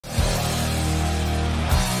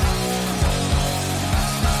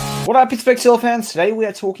What up, Pittsburgh Steelers fans? Today we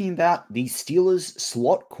are talking about the Steelers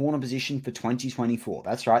slot corner position for 2024.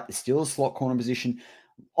 That's right, the Steelers slot corner position,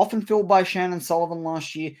 often filled by Shannon Sullivan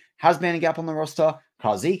last year, has been a gap on the roster.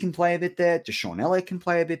 Kazi can play a bit there. Deshaun Elliott can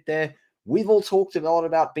play a bit there. We've all talked a lot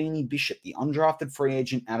about Beanie Bishop, the undrafted free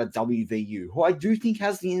agent out of WVU, who I do think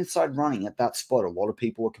has the inside running at that spot. A lot of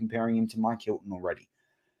people are comparing him to Mike Hilton already.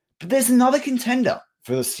 But there's another contender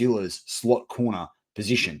for the Steelers slot corner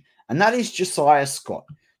position, and that is Josiah Scott.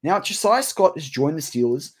 Now, Josiah Scott has joined the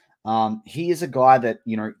Steelers. He is a guy that,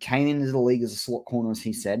 came into the league as a slot corner, as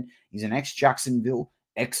he said. He's an ex-Jacksonville,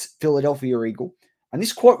 ex-Philadelphia Eagle. And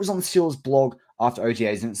this quote was on the Steelers blog after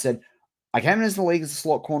OTAs, and it said, "I came into the league as a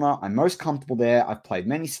slot corner. I'm most comfortable there. I've played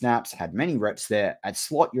many snaps, had many reps there. At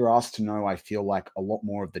slot, you're asked to know, I feel like, a lot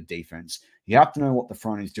more of the defense. You have to know what the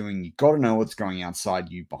front is doing. You've got to know what's going outside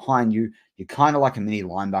you, behind you. You're kind of like a mini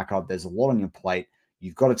linebacker. There's a lot on your plate.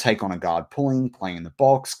 You've got to take on a guard pulling, playing in the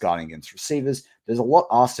box, guarding against receivers. There's a lot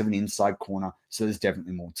asked of an inside corner, so there's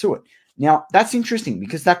definitely more to it." Now, that's interesting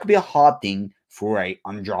because that could be a hard thing for a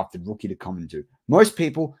undrafted rookie to come and do. Most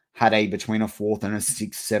people had between a 4th and a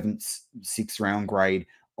 6th round grade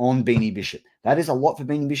on Beanie Bishop. That is a lot for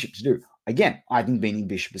Beanie Bishop to do. Again, I think Beanie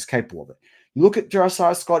Bishop is capable of it. You look at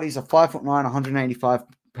Josiah Scott, he's a 5'9",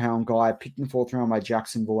 185-pound guy, picked in the 4th round by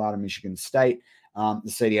Jacksonville out of Michigan State.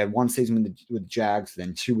 They said he had one season with the Jags,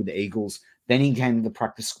 then 2 with the Eagles. Then he came to the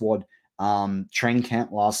practice squad, training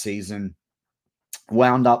camp last season,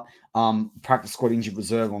 wound up practice squad injured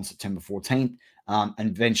reserve on September 14th, and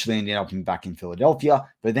eventually ended up back in Philadelphia.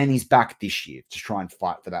 But then he's back this year to try and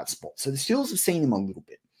fight for that spot. So the Steelers have seen him a little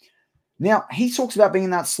bit. Now, he talks about being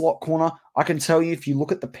in that slot corner. I can tell you, if you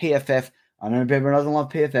look at the PFF, I know everyone doesn't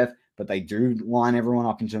love PFF, but they do line everyone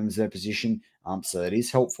up in terms of their position. So it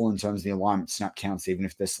is helpful in terms of the alignment snap counts, even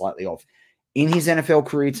if they're slightly off. In his NFL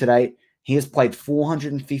career to date, he has played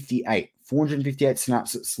 458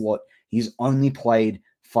 snaps at slot. He's only played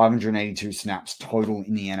 582 snaps total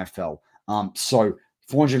in the NFL. So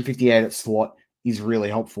 458 at slot is really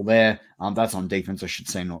helpful there. That's on defense, I should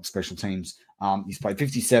say, not special teams. He's played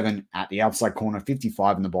 57 at the outside corner,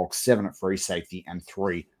 55 in the box, 7 at free safety, and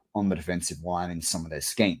 3 on the defensive line in some of their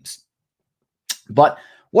schemes. But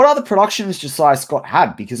what other production has Josiah Scott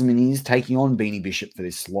had? Because, he's taking on Beanie Bishop for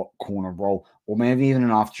this slot corner role, or maybe even an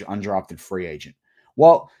undrafted free agent.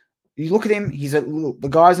 Well, you look at him, the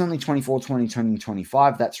guy's only 24, 20, 20,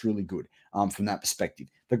 25. That's really good from that perspective.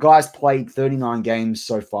 The guy's played 39 games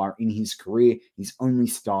so far in his career. He's only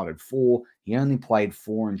started 4. He only played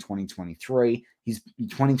 4 in 2023.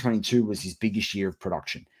 2022 was his biggest year of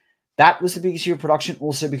production. That was the biggest year of production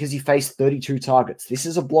also because he faced 32 targets. This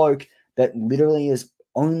is a bloke that literally has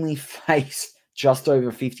only faced just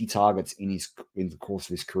over 50 targets in the course of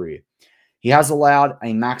his career. He has allowed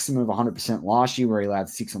a maximum of 100% last year, where he allowed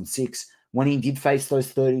 6 on 6. When he did face those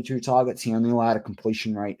 32 targets, he only allowed a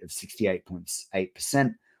completion rate of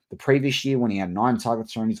 68.8%. The previous year, when he had 9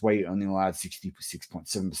 targets thrown his way, he only allowed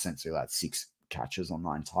 66.7%, so he allowed 6 catches on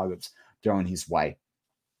 9 targets thrown his way.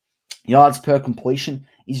 Yards per completion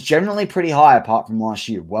is generally pretty high apart from last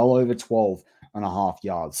year, well over 12.5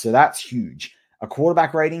 yards. So that's huge. A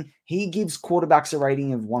quarterback rating, he gives quarterbacks a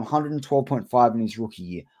rating of 112.5 in his rookie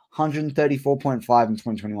year, 134.5 in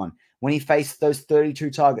 2021. When he faced those 32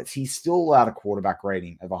 targets, he still allowed a quarterback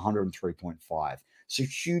rating of 103.5. So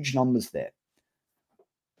huge numbers there.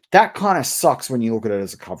 That kind of sucks when you look at it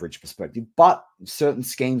as a coverage perspective, but in certain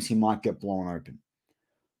schemes, he might get blown open.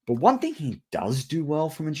 But one thing he does do well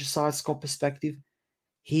from a Josiah Scott perspective,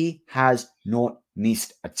 he has not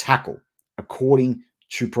missed a tackle, according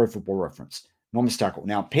to Pro Football Reference. Not missed tackle.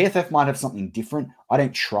 Now, PFF might have something different. I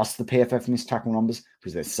don't trust the PFF missed tackle numbers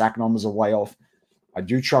because their sack numbers are way off. I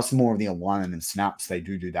do trust more of the alignment and snaps. They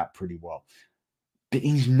do that pretty well. But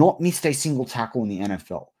he's not missed a single tackle in the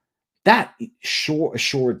NFL. That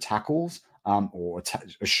assured tackles or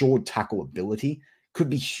assured tackle ability could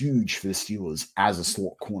be huge for the Steelers as a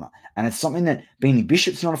slot corner. And it's something that Beanie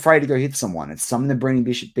Bishop's not afraid to go hit someone. It's something that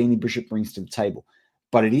Beanie Bishop brings to the table.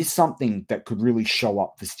 But it is something that could really show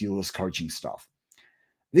up the Steelers coaching staff.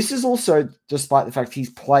 This is also despite the fact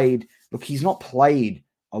he's not played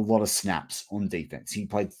a lot of snaps on defense. He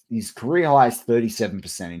played his career high is 37%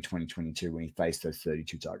 in 2022 when he faced those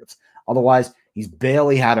 32 targets. Otherwise, he's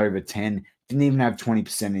barely had over 10, didn't even have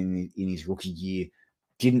 20% in his rookie year,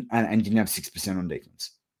 didn't have 6% on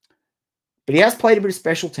defense. But he has played a bit of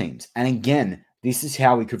special teams. And again, this is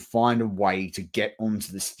how we could find a way to get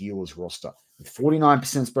onto the Steelers roster. With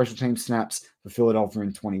 49% special team snaps for Philadelphia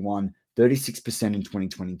in 21, 36% in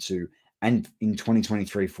 2022, and in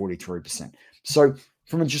 2023, 43%. So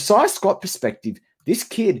from a Josiah Scott perspective, this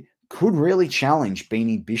kid could really challenge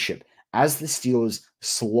Beanie Bishop as the Steelers'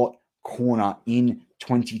 slot corner in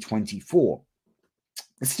 2024.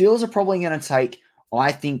 The Steelers are probably going to take,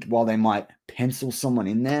 I think, while they might pencil someone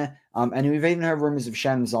in there, and we've even heard rumors of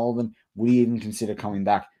Shannon Sullivan, would he even consider coming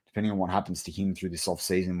back, depending on what happens to him through this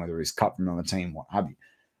offseason, whether he's cut from another team, what have you.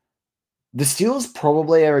 The Steelers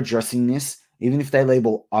probably are addressing this, even if they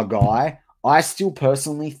label a guy. I still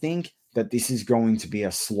personally think that this is going to be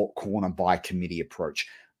a slot corner by committee approach.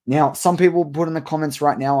 Now, some people put in the comments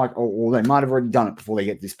right now, like, or they might have already done it before they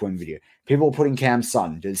get to this point in the video. People are putting Cam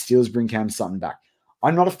Sutton. Do the Steelers bring Cam Sutton back?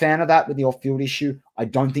 I'm not a fan of that with the off-field issue. I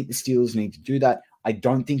don't think the Steelers need to do that. I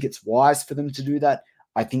don't think it's wise for them to do that.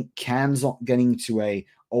 I think Cam's not getting to a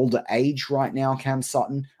older age right now, Cam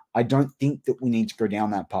Sutton. I don't think that we need to go down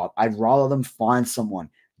that path. I'd rather them find someone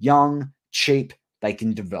young, cheap, they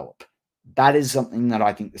can develop. That is something that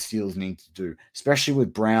I think the Steelers need to do, especially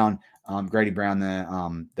with Brown, Grady Brown,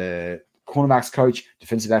 the cornerbacks coach,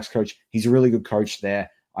 defensive backs coach. He's a really good coach there.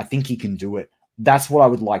 I think he can do it. That's what I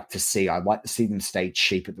would like to see. I'd like to see them stay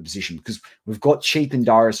cheap at the position because we've got cheap in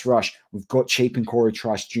Darius Rush. We've got cheap in Corey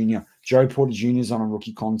Trice Jr. Joe Porter Jr. is on a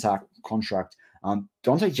rookie contract.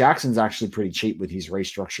 Dante Jackson's actually pretty cheap with his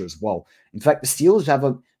restructure as well. In fact, the Steelers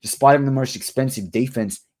have, despite having the most expensive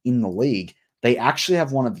defense in the league, they actually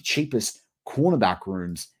have one of the cheapest cornerback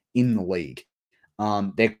rooms in the league.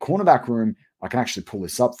 Their cornerback room, I can actually pull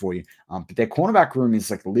this up for you, but their cornerback room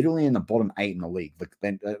is like literally in the bottom 8 in the league. Like,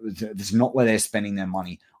 it's not where they're spending their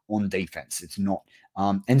money on defense. It's not.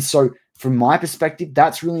 And so from my perspective,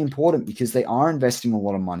 that's really important because they are investing a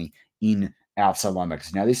lot of money in outside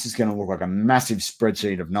linebackers. Now, this is going to look like a massive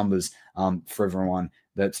spreadsheet of numbers for everyone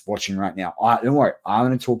that's watching right now. Don't worry, I'm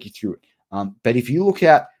going to talk you through it. But if you look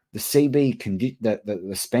at the CB,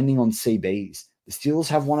 the spending on CBs, the Steelers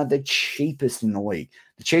have one of the cheapest in the league.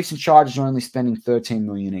 The Chiefs and Chargers are only spending $13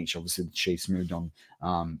 million each. Obviously, the Chiefs moved on,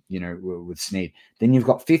 with Snead. Then you've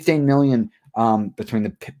got $15 million between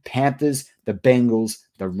the Panthers, the Bengals,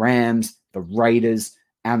 the Rams, the Raiders,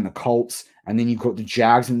 and the Colts. And then you've got the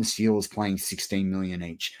Jags and the Steelers playing $16 million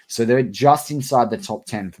each. So they're just inside the top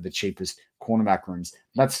 10 for the cheapest cornerback rooms.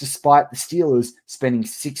 That's despite the Steelers spending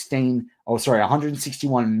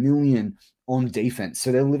 $161 million on defense.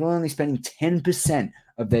 So they're literally only spending 10%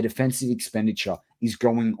 of their defensive expenditure is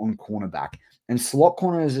going on cornerback. And slot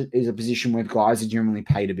corner is a position where guys are generally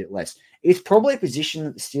paid a bit less. It's probably a position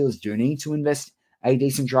that the Steelers do need to invest a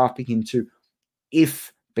decent draft pick into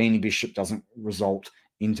if Beanie Bishop doesn't result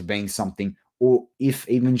into being something, or if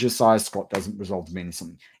even Josiah Scott doesn't result in being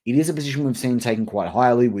something. It is a position we've seen taken quite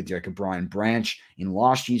highly with Jacob Brian Branch in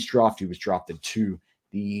last year's draft. He was drafted to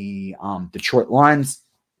the Detroit Lions.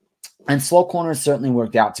 And slot corner has certainly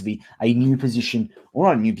worked out to be a new position, or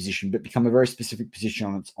not a new position, but become a very specific position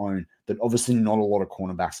on its own that obviously not a lot of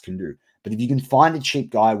cornerbacks can do. But if you can find a cheap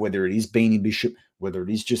guy, whether it is Beanie Bishop, whether it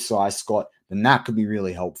is Josiah Scott, then that could be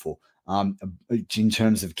really helpful in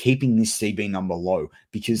terms of keeping this CB number low.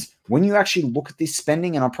 Because when you actually look at this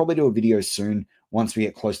spending, and I'll probably do a video soon once we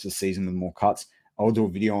get close to the season with more cuts, I'll do a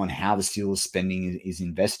video on how the Steelers spending is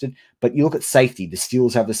invested. But you look at safety, the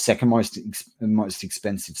Steelers have the second most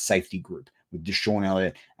expensive safety group with Deshaun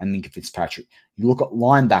Elliott and Minka Fitzpatrick. You look at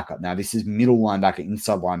linebacker. Now, this is middle linebacker,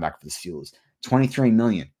 inside linebacker for the Steelers. $23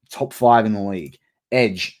 million, top 5 in the league.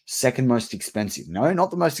 Edge, second most expensive. No,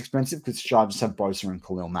 not the most expensive because the Chargers have Bosa and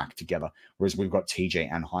Khalil Mack together, whereas we've got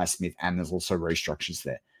TJ and Highsmith, and there's also restructures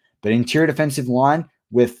there. But interior defensive line,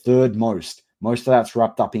 we're third most. Most of that's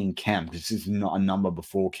wrapped up in Cam because this is not a number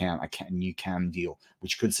before Cam, a new Cam deal,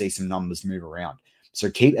 which could see some numbers move around.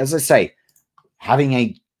 So keep, as I say,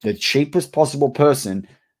 having the cheapest possible person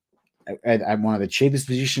at one of the cheapest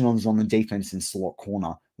positions on the defense in slot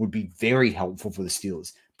corner would be very helpful for the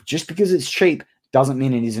Steelers. But just because it's cheap doesn't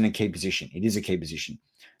mean it isn't a key position. It is a key position.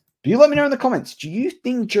 But you let me know in the comments. Do you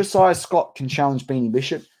think Josiah Scott can challenge Beanie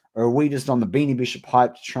Bishop? Or are we just on the Beanie Bishop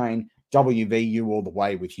hype train? WVU all the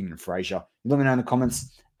way with him and Frazier. You let me know in the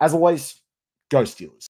comments. As always, go Steelers.